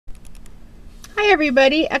Hi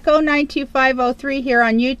everybody, Echo92503 here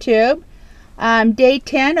on YouTube. Day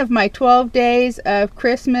 10 of my 12 days of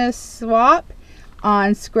Christmas swap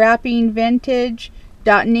on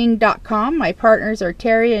Scrapinvintage.ning.com. My partners are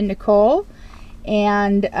Terri and Nicole,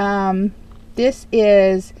 and this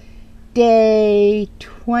is day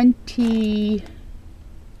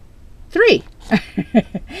 23.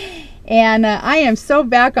 And I am so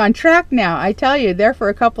back on track now. I tell you, there for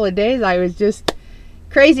a couple of days I was just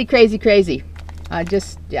crazy.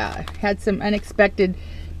 Just had some unexpected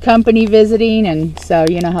company visiting, and so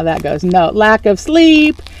you know how that goes. No, lack of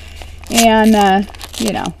sleep, and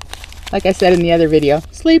you know, like I said in the other video,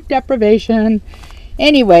 sleep deprivation.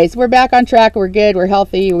 Anyways, we're back on track. We're good. We're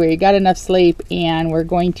healthy. We got enough sleep, and we're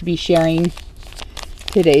going to be sharing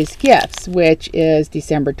today's gifts, which is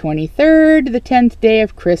December 23rd, the 10th day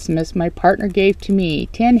of Christmas. My partner gave to me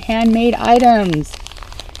 10 handmade items.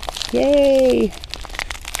 Yay!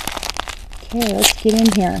 Okay, let's get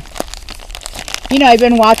in here. You know, I've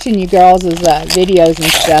been watching you girls' videos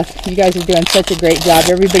and stuff. You guys are doing such a great job.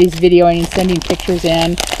 Everybody's videoing and sending pictures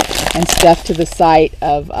in and stuff to the site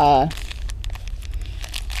of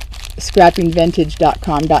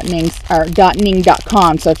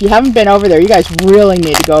Scrapinvintage.ning.com. So if you haven't been over there, you guys really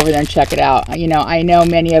need to go over there and check it out. You know, I know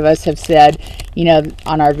many of us have said, you know,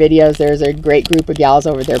 on our videos, there's a great group of gals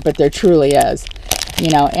over there, but there truly is. You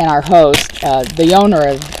know, and our host, the owner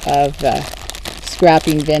of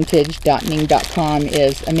Scrapinvintage.ning.com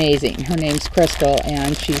is amazing. Her name's Crystal,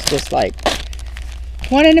 and she's just like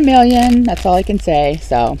one in a million. That's all I can say.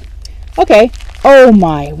 So, okay. Oh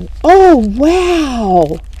wow.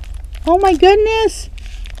 Oh my goodness.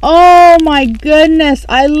 Oh my goodness.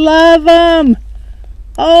 I love them.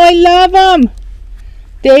 Oh, I love them.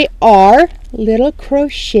 They are little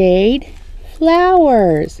crocheted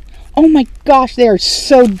flowers. Oh my gosh, they are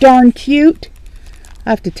so darn cute.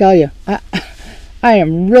 I have to tell you, I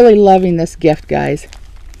am really loving this gift, guys.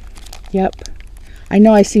 Yep. I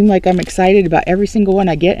know I seem like I'm excited about every single one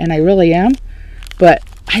I get, and I really am. But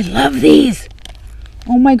I love these.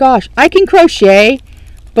 Oh my gosh. I can crochet,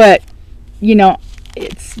 but, you know,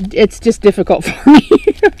 it's just difficult for me.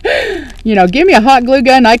 You know, give me a hot glue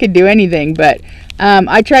gun, I could do anything. But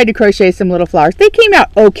I tried to crochet some little flowers. They came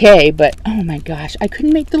out okay, but oh my gosh, I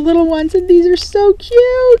couldn't make the little ones, and these are so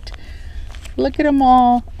cute. Look at them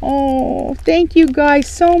all. Oh, thank you guys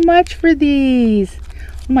so much for these.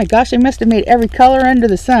 Oh my gosh, I must have made every color under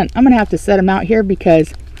the sun. I'm going to have to set them out here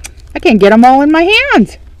because I can't get them all in my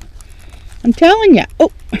hands. I'm telling you.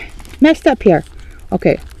 Oh, messed up here.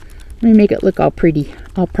 Okay, let me make it look all pretty.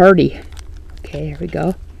 All party. Okay, here we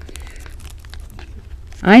go.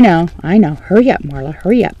 I know. Hurry up, Marla.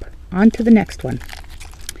 Hurry up. On to the next one.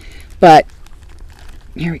 But,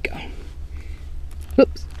 here we go.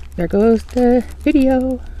 Oops. There goes the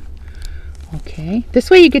video. Okay. This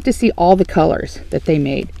way you get to see all the colors that they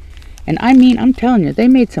made. And I mean, I'm telling you, they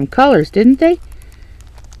made some colors, didn't they?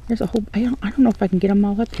 There's a whole... I don't know if I can get them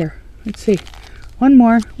all up here. Let's see. One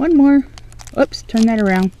more. Oops, turn that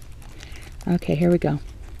around. Okay, here we go.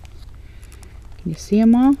 Can you see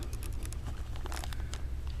them all?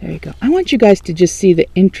 There you go. I want you guys to just see the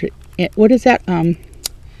what is that?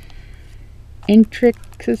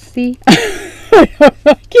 Intricacy?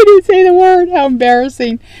 I can't even say the word. How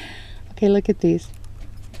embarrassing. Okay, look at these.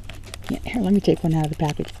 Yeah, here, let me take one out of the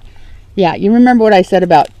package. Yeah, you remember what I said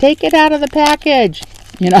about take it out of the package,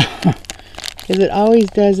 you know, because it always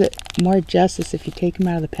does it more justice if you take them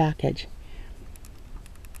out of the package.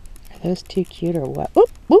 Are those too cute or what? Oop,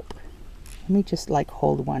 oop. Let me just like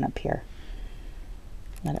hold one up here.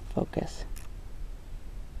 Let it focus.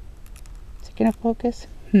 Is it going to focus?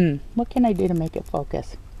 What can I do to make it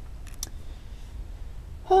focus?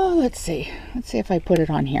 Oh, let's see. Let's see if I put it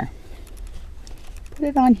on here. Put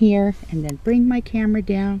it on here and then bring my camera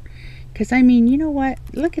down. Because, I mean, you know what?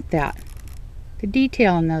 Look at that. The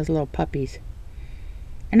detail in those little puppies.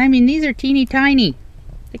 And, I mean, these are teeny tiny.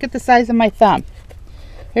 Look at the size of my thumb.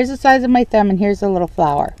 Here's the size of my thumb, and here's a little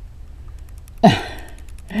flower.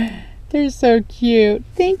 They're so cute.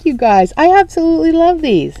 Thank you, guys. I absolutely love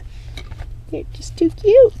these. They're just too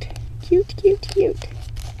cute. Cute.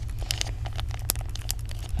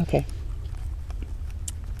 Okay.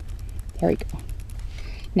 There we go.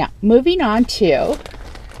 Now, moving on to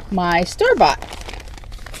my store-bought.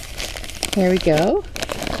 There we go.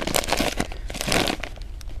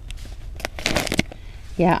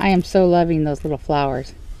 Yeah, I am so loving those little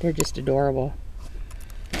flowers. They're just adorable.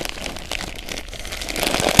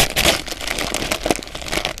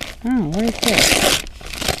 Oh, what is this?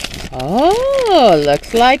 Oh,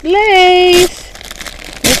 looks like lace.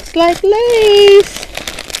 Looks like lace.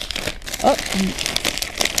 Oh,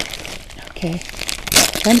 Okay.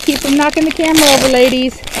 Trying to keep from knocking the camera over,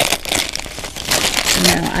 ladies.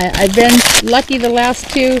 No, I've been lucky the last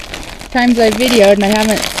 2 times I videoed and I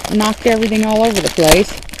haven't knocked everything all over the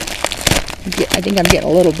place. I think I'm getting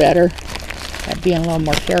a little better at being a little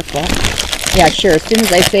more careful. Yeah, sure. As soon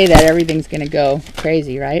as I say that, everything's going to go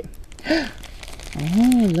crazy, right?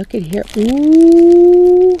 Oh, look at here.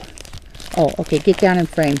 Ooh. Oh, okay. Get down in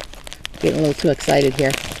frame. Getting a little too excited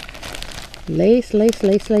here. Lace, lace,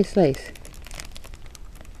 lace, lace, lace.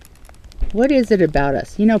 What is it about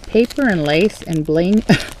us? You know, paper and lace and bling.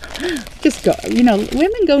 Just go, you know,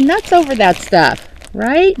 women go nuts over that stuff,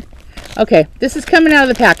 right? Okay, this is coming out of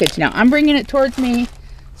the package now. I'm bringing it towards me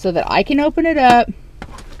so that I can open it up.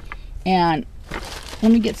 And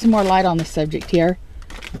let me get some more light on the subject here.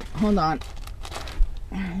 Hold on.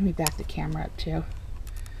 Let me back the camera up too.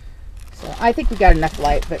 So I think we got enough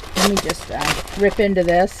light, but let me just rip into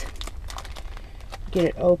this, get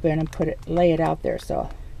it open, and lay it out there so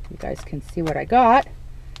you guys can see what I got.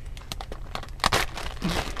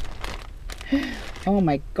 Oh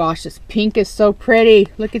my gosh, this pink is so pretty.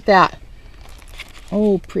 Look at that.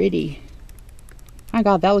 Oh, pretty. My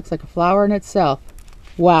God, that looks like a flower in itself.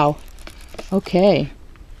 Wow. Okay.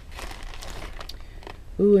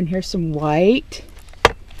 Ooh, and here's some white.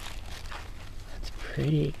 That's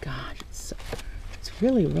pretty. Gosh, it's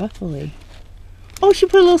really ruffly. Oh, she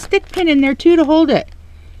put a little stick pin in there too to hold it.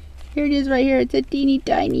 Here it is right here. It's a teeny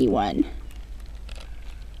tiny one.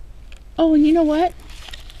 Oh, and you know what?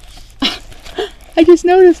 I just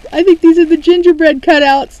noticed. I think these are the gingerbread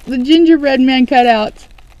cutouts. The gingerbread man cutouts.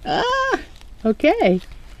 Ah, okay.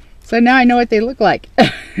 So now I know what they look like.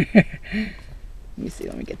 Let me see.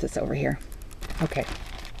 Let me get this over here. Okay.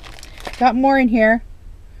 Got more in here.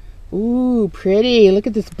 Ooh, pretty. Look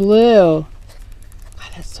at this blue.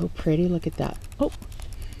 God, that's so pretty. Look at that. Oh,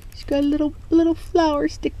 she's got a little flower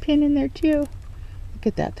stick pin in there too. Look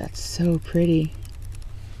at that. That's so pretty.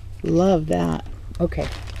 Love that. Okay.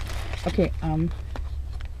 Okay,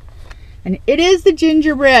 and it is the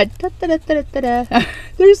gingerbread. Da, da, da, da, da, da.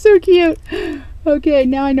 They're so cute. Okay,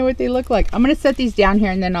 now I know what they look like. I'm gonna set these down here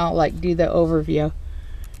and then I'll like do the overview.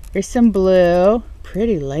 Here's some blue.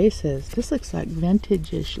 Pretty laces. This looks like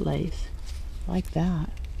vintage-ish lace. Like that.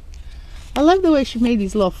 I love the way she made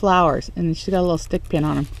these little flowers and she got a little stick pin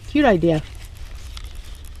on them. Cute idea.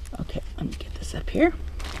 Okay, let me get this up here.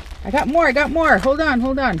 I got more. Hold on,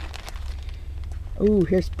 hold on. Ooh,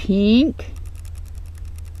 here's pink.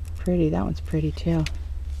 Pretty. That one's pretty too.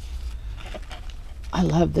 I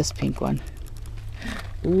love this pink one.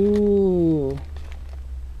 Ooh.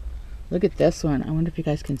 Look at this one. I wonder if you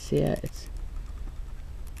guys can see it.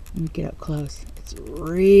 Let me get up close. It's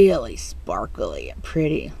really sparkly and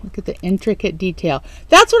pretty. Look at the intricate detail.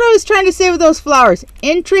 That's what I was trying to say with those flowers.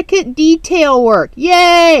 Intricate detail work.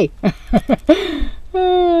 Yay! I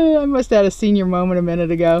must have had a senior moment a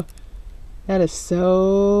minute ago. That is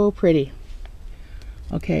so pretty.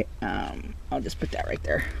 Okay, I'll just put that right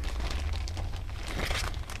there.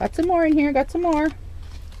 Got some more in here, got some more.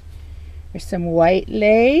 There's some white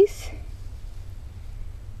lace.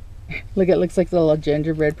 Look, it looks like the little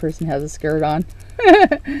gingerbread person has a skirt on.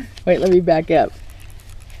 Wait, let me back up.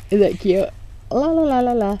 Is that cute? La la la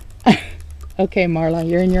la la. Okay, Marla,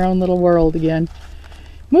 you're in your own little world again.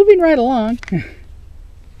 Moving right along.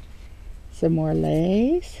 Some more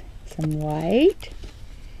lace. Some white.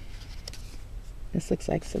 This looks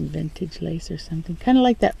like some vintage lace or something. Kind of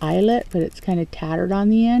like that eyelet, but it's kind of tattered on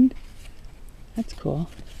the end. That's cool.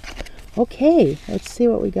 Okay, let's see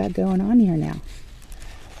what we got going on here now.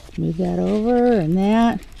 Move that over and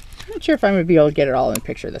that. I'm not sure if I'm going to be able to get it all in the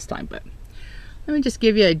picture this time, but let me just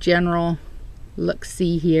give you a general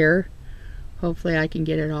look-see here. Hopefully I can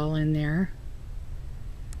get it all in there.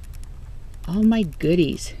 All my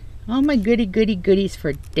goodies. All my goodies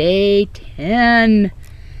for day 10.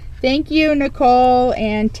 Thank you, Nicole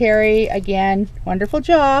and Terry. Again, wonderful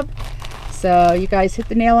job. So you guys hit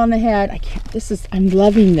the nail on the head. I'm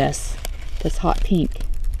loving this hot pink.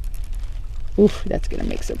 Oof, that's gonna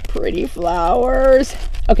make some pretty flowers.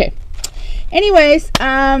 Okay. Anyways,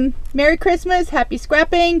 Merry Christmas, happy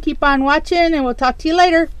scrapping. Keep on watching and we'll talk to you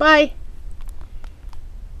later. Bye.